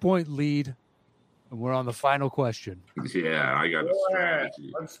 10-point lead, and we're on the final question. Yeah, I got a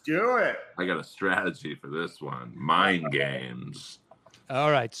strategy. Let's do it. I got a strategy for this one. Mind games.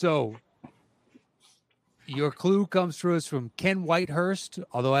 All right. So your clue comes to us from Ken Whitehurst.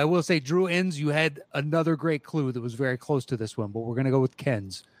 Although I will say, Drew Ends, you had another great clue that was very close to this one, but we're going to go with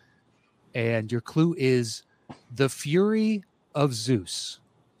Ken's. And your clue is the Fury of Zeus.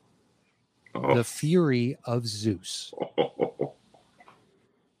 Oh. The Fury of Zeus.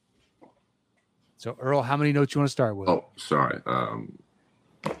 So, Earl, how many notes you want to start with? Oh, sorry.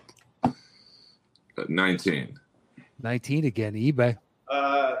 19. 19 again. eBay.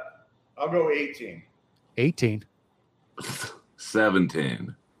 I'll go 18. 18.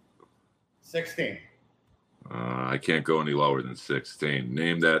 17. 16. I can't go any lower than 16.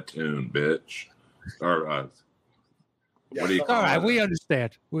 Name that tune, bitch. Or what do you call All right, it? we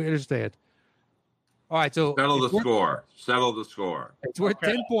understand. We understand. All right, so Settle the score. Settle the score. it's worth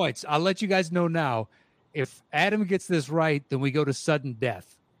 10 points. I'll let you guys know now. If Adam gets this right, then we go to sudden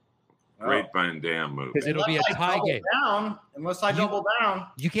death. Great Van Damme movie. It'll be a tie game. Unless I double down.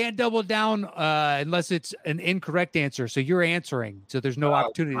 You can't double down unless it's an incorrect answer. So you're answering. So there's no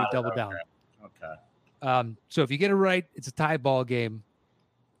opportunity to double down. Okay. So if you get it right, it's a tie ball game.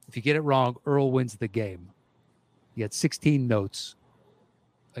 If you get it wrong, Earl wins the game. You had 16 notes.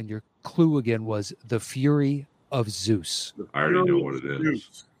 And your clue again was the Fury of Zeus. I already know what it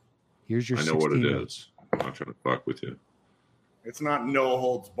is. Here's your I know what it notes. is. I'm not trying to fuck with you. It's not No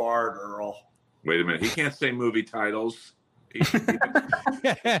Holds Barred, Earl. Wait a minute. He can't say movie titles.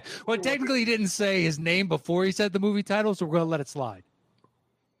 Well, technically, he didn't say his name before he said the movie title, so we're going to let it slide.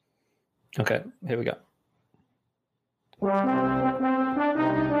 Okay, here we go. All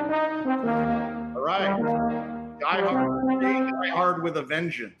right. Die Hard with a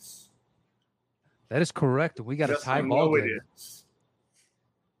Vengeance. That is correct. We got Yes, a tie I ball know it game. is.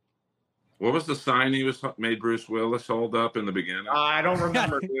 What was the sign he made Bruce Willis hold up in the beginning? I don't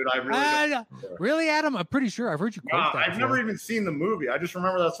remember, dude. I really don't. Really, Adam? I'm pretty sure I've heard you quote that I've never even seen the movie. I just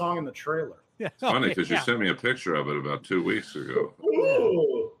remember that song in the traiver. It's funny because you sent me a picture of it about 2 weeks ago.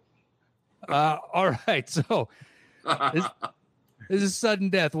 Ooh. All right, so this is sudden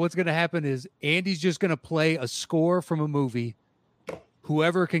death. What's going to happen is Andy's just going to play a score from a movie.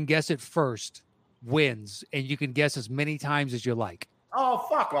 Whoever can guess it first wins, and you can guess as many times as you like. Oh,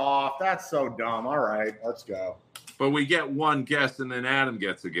 fuck off. That's so dumb. All right, let's go. But we get one guess, and then Adam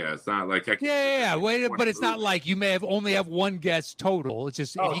gets a guess. Not like Yeah. Wait, but it's not like you may only have one guess total. It's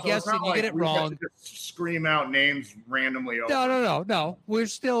just if you guess it, you get it wrong. Just scream out names randomly. No. We're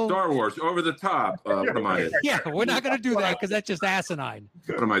still Star Wars over the top. What am I? Yeah, we're not going to do that because that's just asinine.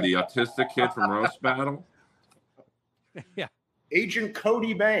 What am I? The autistic kid from Roast Battle? Yeah. Agent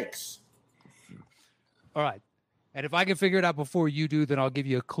Cody Banks. All right. And if I can figure it out before you do, then I'll give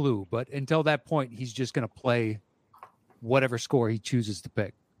you a clue. But until that point, he's just going to play whatever score he chooses to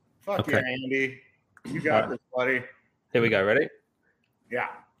pick. Fuck yeah, Andy. You got this, buddy. Here we go. Ready? Yeah.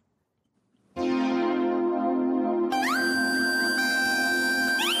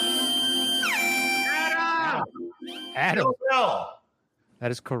 Adam. Kill Bill.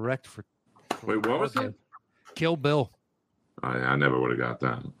 That is correct for. Wait, what was it? Kill Bill. I never would have got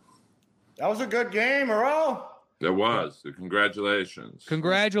that. That was a good game, Earl. It was. Congratulations.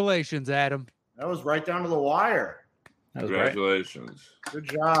 Congratulations, Adam. That was right down to the wire. That was great. Congratulations. Good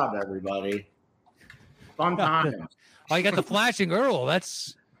job, everybody. Fun times. Oh, you got the flashing Earl.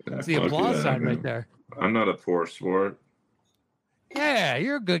 That's the fuck applause yeah, sign man. right there. I'm not a poor sport. Yeah,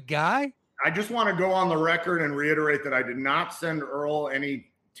 you're a good guy. I just want to go on the record and reiterate that I did not send Earl any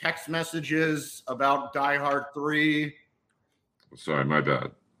text messages about Die Hard 3. Sorry, my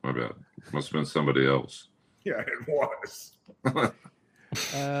bad. My bad. Must have been somebody else. Yeah, it was.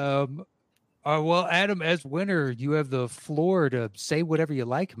 Well, Adam, as winner, you have the floor to say whatever you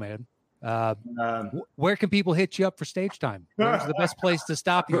like, man. Where can people hit you up for stage time? Where's the best place to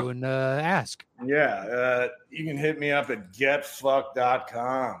stop you and ask? Yeah, you can hit me up at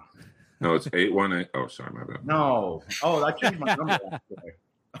getfuck.com. No, it's 818. Oh, sorry, my bad. No. Oh, I changed my number.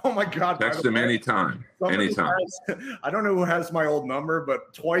 Oh, my God. Text him anytime. Anytime. I don't know who has my old number,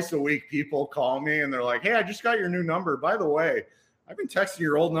 but twice a week people call me and they're like, hey, I just got your new number. By the way, I've been texting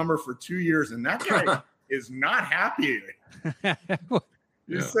your old number for 2 years and that guy is not happy.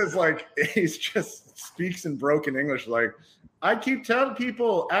 He says, like, he's just speaks in broken English. Like, I keep telling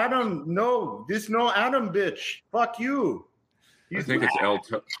people, Adam, no Adam, bitch. Fuck you. I think it's El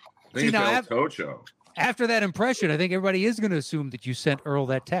Tocho. After that impression, I think everybody is going to assume that you sent Earl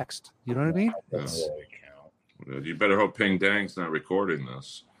that text. You know what I mean? Doesn't really count. You better hope Ping Dang's not recording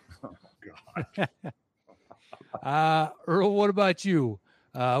this. Oh, God. Earl, what about you?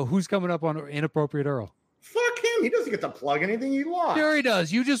 Who's coming up on Inappropriate Earl? Fuck him. He doesn't get to plug anything. He lost. Sure he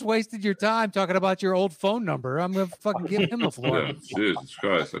does. You just wasted your time talking about your old phone number. I'm going to fucking give him the floor. Yeah, Jesus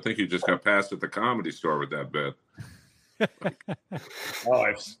Christ. I think you just got passed at the Comedy Store with that bit.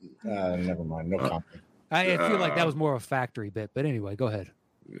 Never mind. No comment. I feel like that was more of a factory bit, but anyway, go ahead.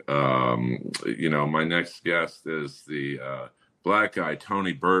 My next guest is the black guy,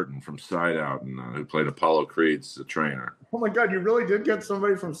 Tony Burton from Side Out, and who played Apollo Creed's trainer. Oh my God, you really did get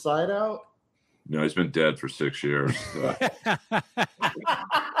somebody from Side Out? No, he's been dead for 6 years. And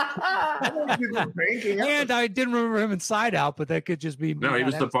I didn't remember him in Side Out, but that could just be. No, he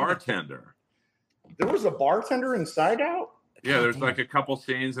was the bartender. There was a bartender in Side Out? Yeah, there's like a couple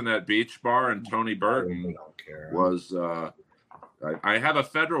scenes in that beach bar, and Tony Burton was. I have a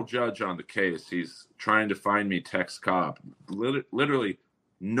federal judge on the case. He's trying to find me Tex Cobb. Literally,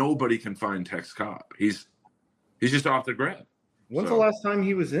 nobody can find Tex Cobb. He's just off the grid. When's the last time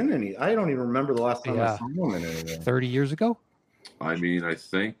he was in any? I don't even remember the last time I saw him in anything. 30 years ago? I mean, I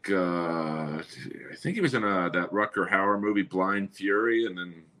think he was in that Rutger Hauer movie, Blind Fury, and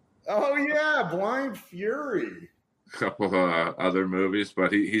then. Oh yeah, Blind Fury. A couple of other movies,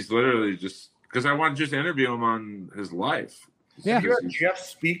 but he's literally just because I want to just interview him on his life. Yeah. Have you had Jeff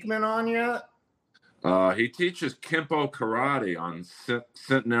Speakman on yet? He teaches Kempo karate on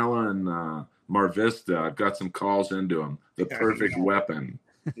Centinela and Mar Vista. I've got some calls into him. The Perfect Weapon.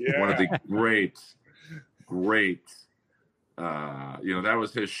 Yeah. One of the great. That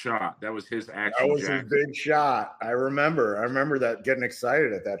was his shot. That was his action. That was his big shot. I remember that getting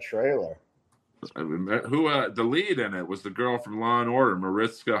excited at that trailer. Who the lead in it was the girl from Law and Order,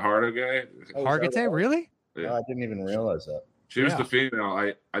 Mariska Hargitay. Hargitay, really? Yeah. I didn't even realize that. She was the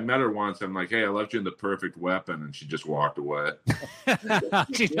female. I met her once. I'm like, hey, I loved you in The Perfect Weapon, and she just walked away.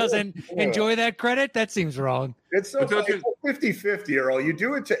 She doesn't enjoy that credit? That seems wrong. It's so 50-50, Earl. You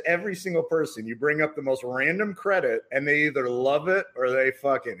do it to every single person. You bring up the most random credit, and they either love it or they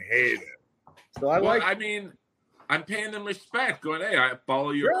fucking hate it. So I mean, I'm paying them respect. Going, hey, I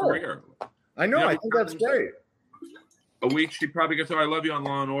follow your career. I know. I think that's great. A week, she probably gets, I love you on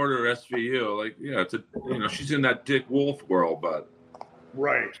Law and Order, SVU. Like, yeah, she's in that Dick Wolf world, but.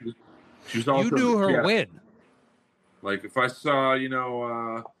 Right. She's also. You knew her win. Like, if I saw,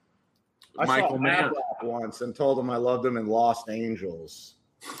 Michael Mann once and told him I loved him in Lost Angels.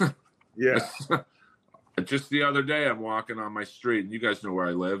 Yeah. Just the other day, I'm walking on my street, and you guys know where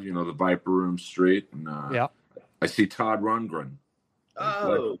I live, the Viper Room Street. And I see Todd Rundgren.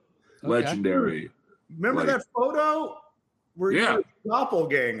 Oh. Legendary. Remember that photo? Where you were a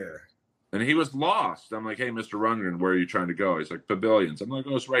doppelganger. And he was lost. I'm like, hey, Mr. Rundgren, where are you trying to go? He's like, Pavilions. I'm like,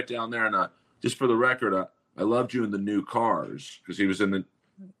 oh, it's right down there. And just for the record, I loved you in the new cars, because he was in the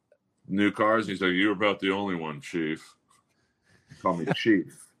new cars. He's like, you're about the only one, Chief. Call me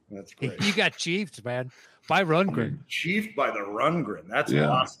Chief. That's great. You got chiefed, man. By Rundgren. Chiefed by the Rundgren. That's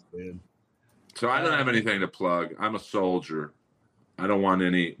awesome, dude. So I don't have anything to plug. I'm a soldier. I don't want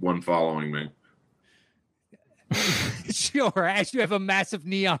anyone following me. Sure, as you have a massive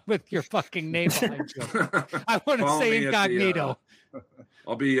neon with your fucking name behind you. I want to say incognito.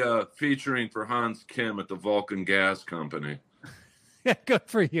 I'll be featuring for Hans Kim at the Vulcan Gas Company. Yeah, good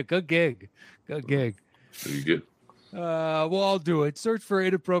for you. Good gig. Good gig. So you get. Well, I'll do it. Search for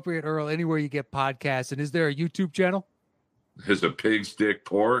Inappropriate Earl anywhere you get podcasts. And is there a YouTube channel? Is a pig's dick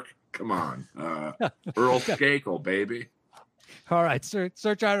pork? Come on. Earl Skakel, baby. All right,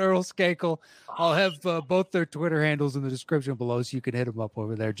 search out Earl Skakel. I'll have both their Twitter handles in the description below, so you can hit them up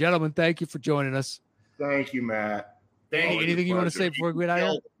over there. Gentlemen, thank you for joining us. Thank you, Matt. Anything you want to say before we get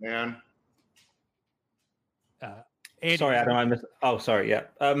out? Man. Sorry, Adam. I missed. Oh, sorry.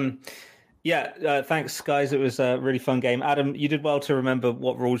 Yeah. Thanks, guys. It was a really fun game. Adam, you did well to remember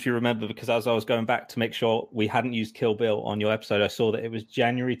what rules you remember, because as I was going back to make sure we hadn't used Kill Bill on your episode, I saw that it was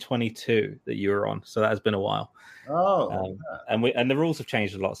January 22 that you were on. So that has been a while. Oh, and the rules have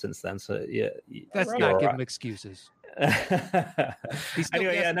changed a lot since then. So yeah, that's not giving him excuses. He's still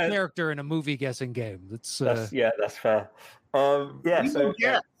a character in a movie guessing game. That's fair.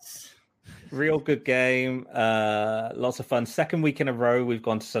 Real good game. Lots of fun. Second week in a row, we've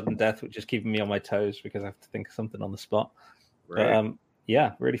gone to sudden death, which is keeping me on my toes because I have to think of something on the spot. Right.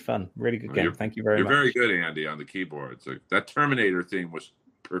 But really fun. Really good game. Thank you very much. You're very good, Andy, on the keyboards. Like, that Terminator theme was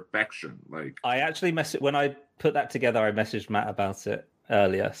perfection. Like, I actually when I put that together, I messaged Matt about it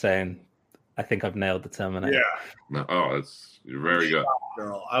earlier, saying I think I've nailed the Terminator. Yeah. Oh, you're very good.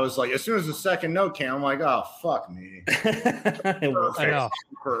 Girl, I was like, as soon as the second note came, I'm like, oh fuck me. I know.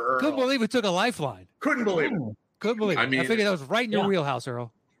 Couldn't believe it took a lifeline. Couldn't believe it. Couldn't believe it. I figured that was right in your wheelhouse,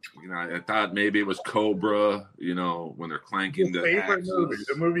 Earl. I thought maybe it was Cobra. When they're clanking Your the favorite axes. movie,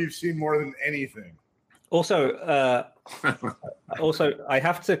 the movie you've seen more than anything. Also, I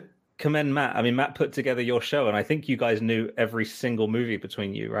have to commend Matt. I mean, Matt put together your show, and I think you guys knew every single movie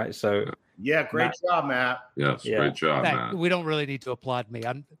between you, right? So, yeah, great job, Matt. Yes, great job, Matt. We don't really need to applaud me.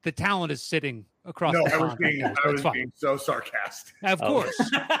 The talent is sitting across. No, the I was pond. being so sarcastic. Of course.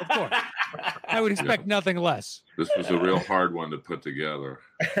 I would expect nothing less. This was a real hard one to put together.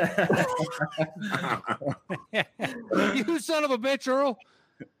 You son of a bitch, Earl.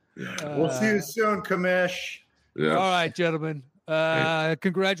 We'll see you soon, Kamish. Yes. All right, gentlemen.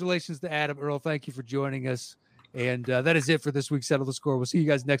 Congratulations to Adam. Earl, thank you for joining us. And that is it for this week's Settle the Score. We'll see you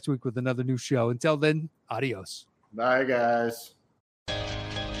guys next week with another new show. Until then, adios. Bye, guys.